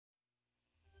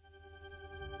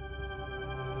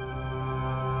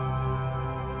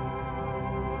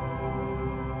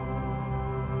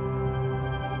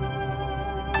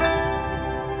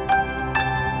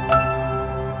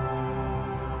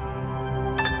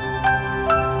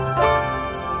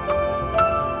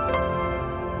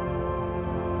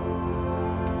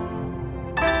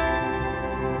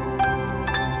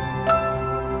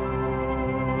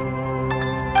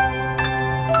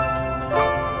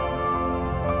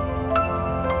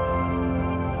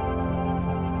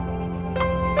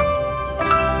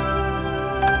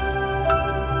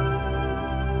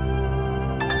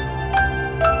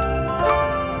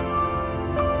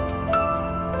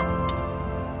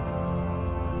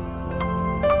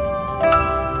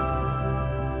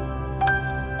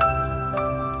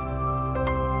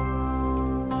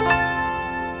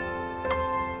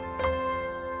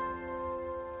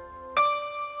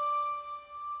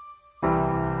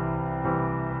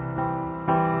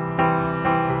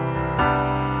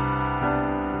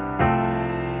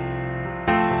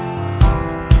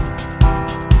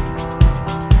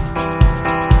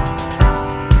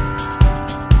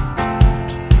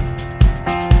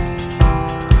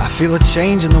feel a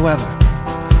change in the weather,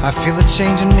 I feel a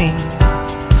change in me.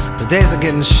 The days are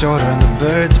getting shorter and the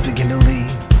birds begin to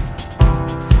leave.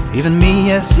 Even me,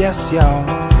 yes, yes, y'all,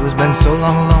 who has been so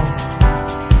long alone.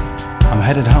 I'm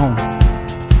headed home,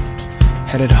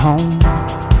 headed home.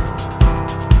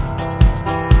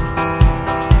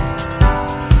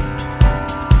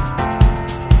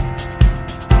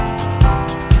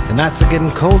 The nights are getting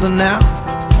colder now,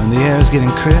 and the air is getting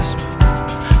crisp.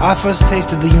 I first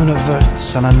tasted the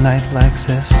universe on a night like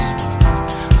this.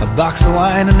 A box of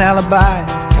wine, an alibi,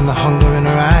 and the hunger in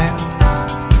her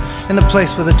eyes, in the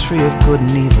place where the tree of good and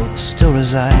evil still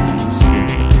resides.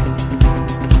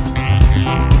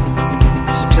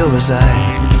 Still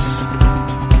resides.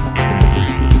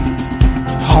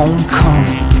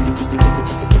 Homecoming,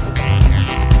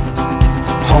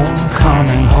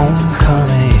 homecoming,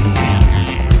 homecoming.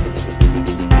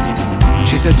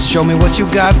 She said, show me what you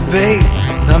got, babe.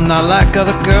 I'm not like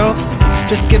other girls.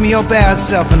 Just give me your bad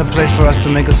self and a place for us to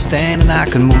make a stand, and I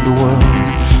can move the world.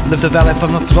 Lift the valley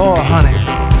from the floor, honey,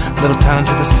 little town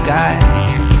to the sky.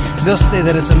 They'll say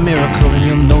that it's a miracle, and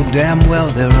you'll know damn well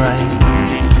they're right.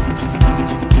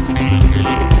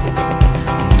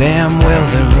 Damn well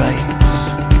they're right.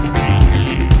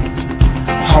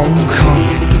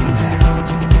 Homecoming,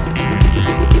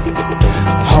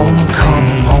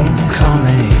 homecoming,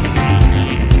 homecoming,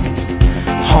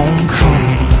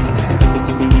 homecoming,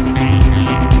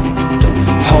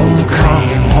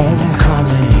 homecoming,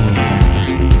 homecoming.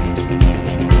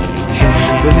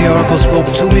 When the oracle spoke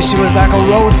to me, she was like a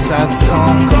roadside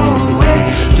song.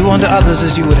 Do unto others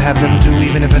as you would have them do,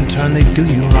 even if in turn they do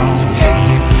you wrong.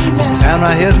 This town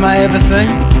right here's my everything,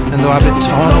 and though I've been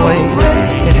torn away,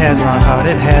 it has my heart,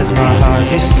 it has my heart.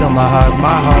 Be still my heart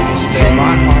will stay,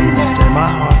 my heart will stay, my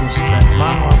heart will stay,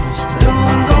 my heart will stay,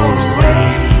 my heart will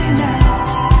stay.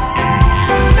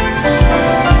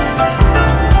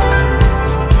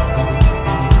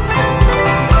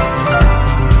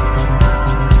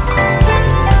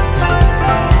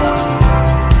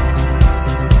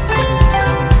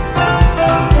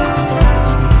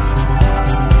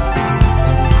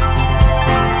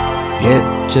 Get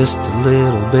just a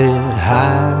little bit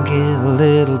high, get a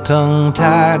little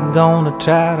tongue-tied. Gonna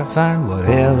try to find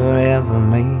whatever ever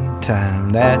made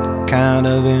time. That kind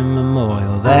of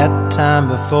immemorial, that time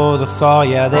before the fall.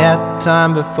 Yeah, that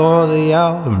time before the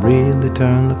autumn really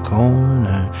turned the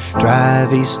corner.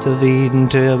 Drive east of Eden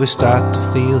till we start to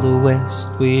feel the west.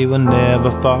 We were never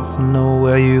far from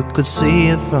nowhere, you could see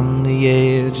it from the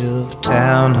edge of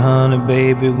town. Honey,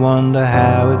 baby, wonder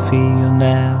how it feel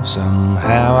now.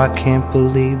 Somehow I can't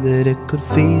believe that it could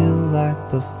feel like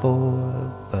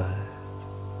before, but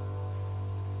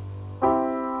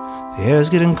the air's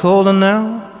getting colder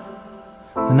now,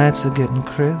 the nights are getting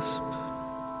crisp.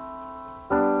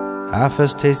 I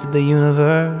first tasted the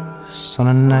universe on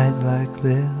a night like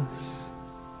this.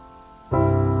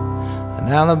 An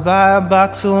alibi, a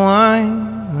box of wine,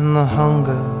 and the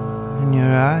hunger in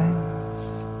your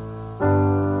eyes,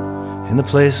 in the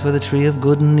place where the tree of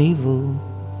good and evil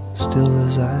still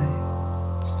resides.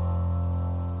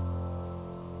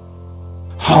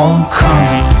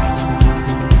 Homecoming,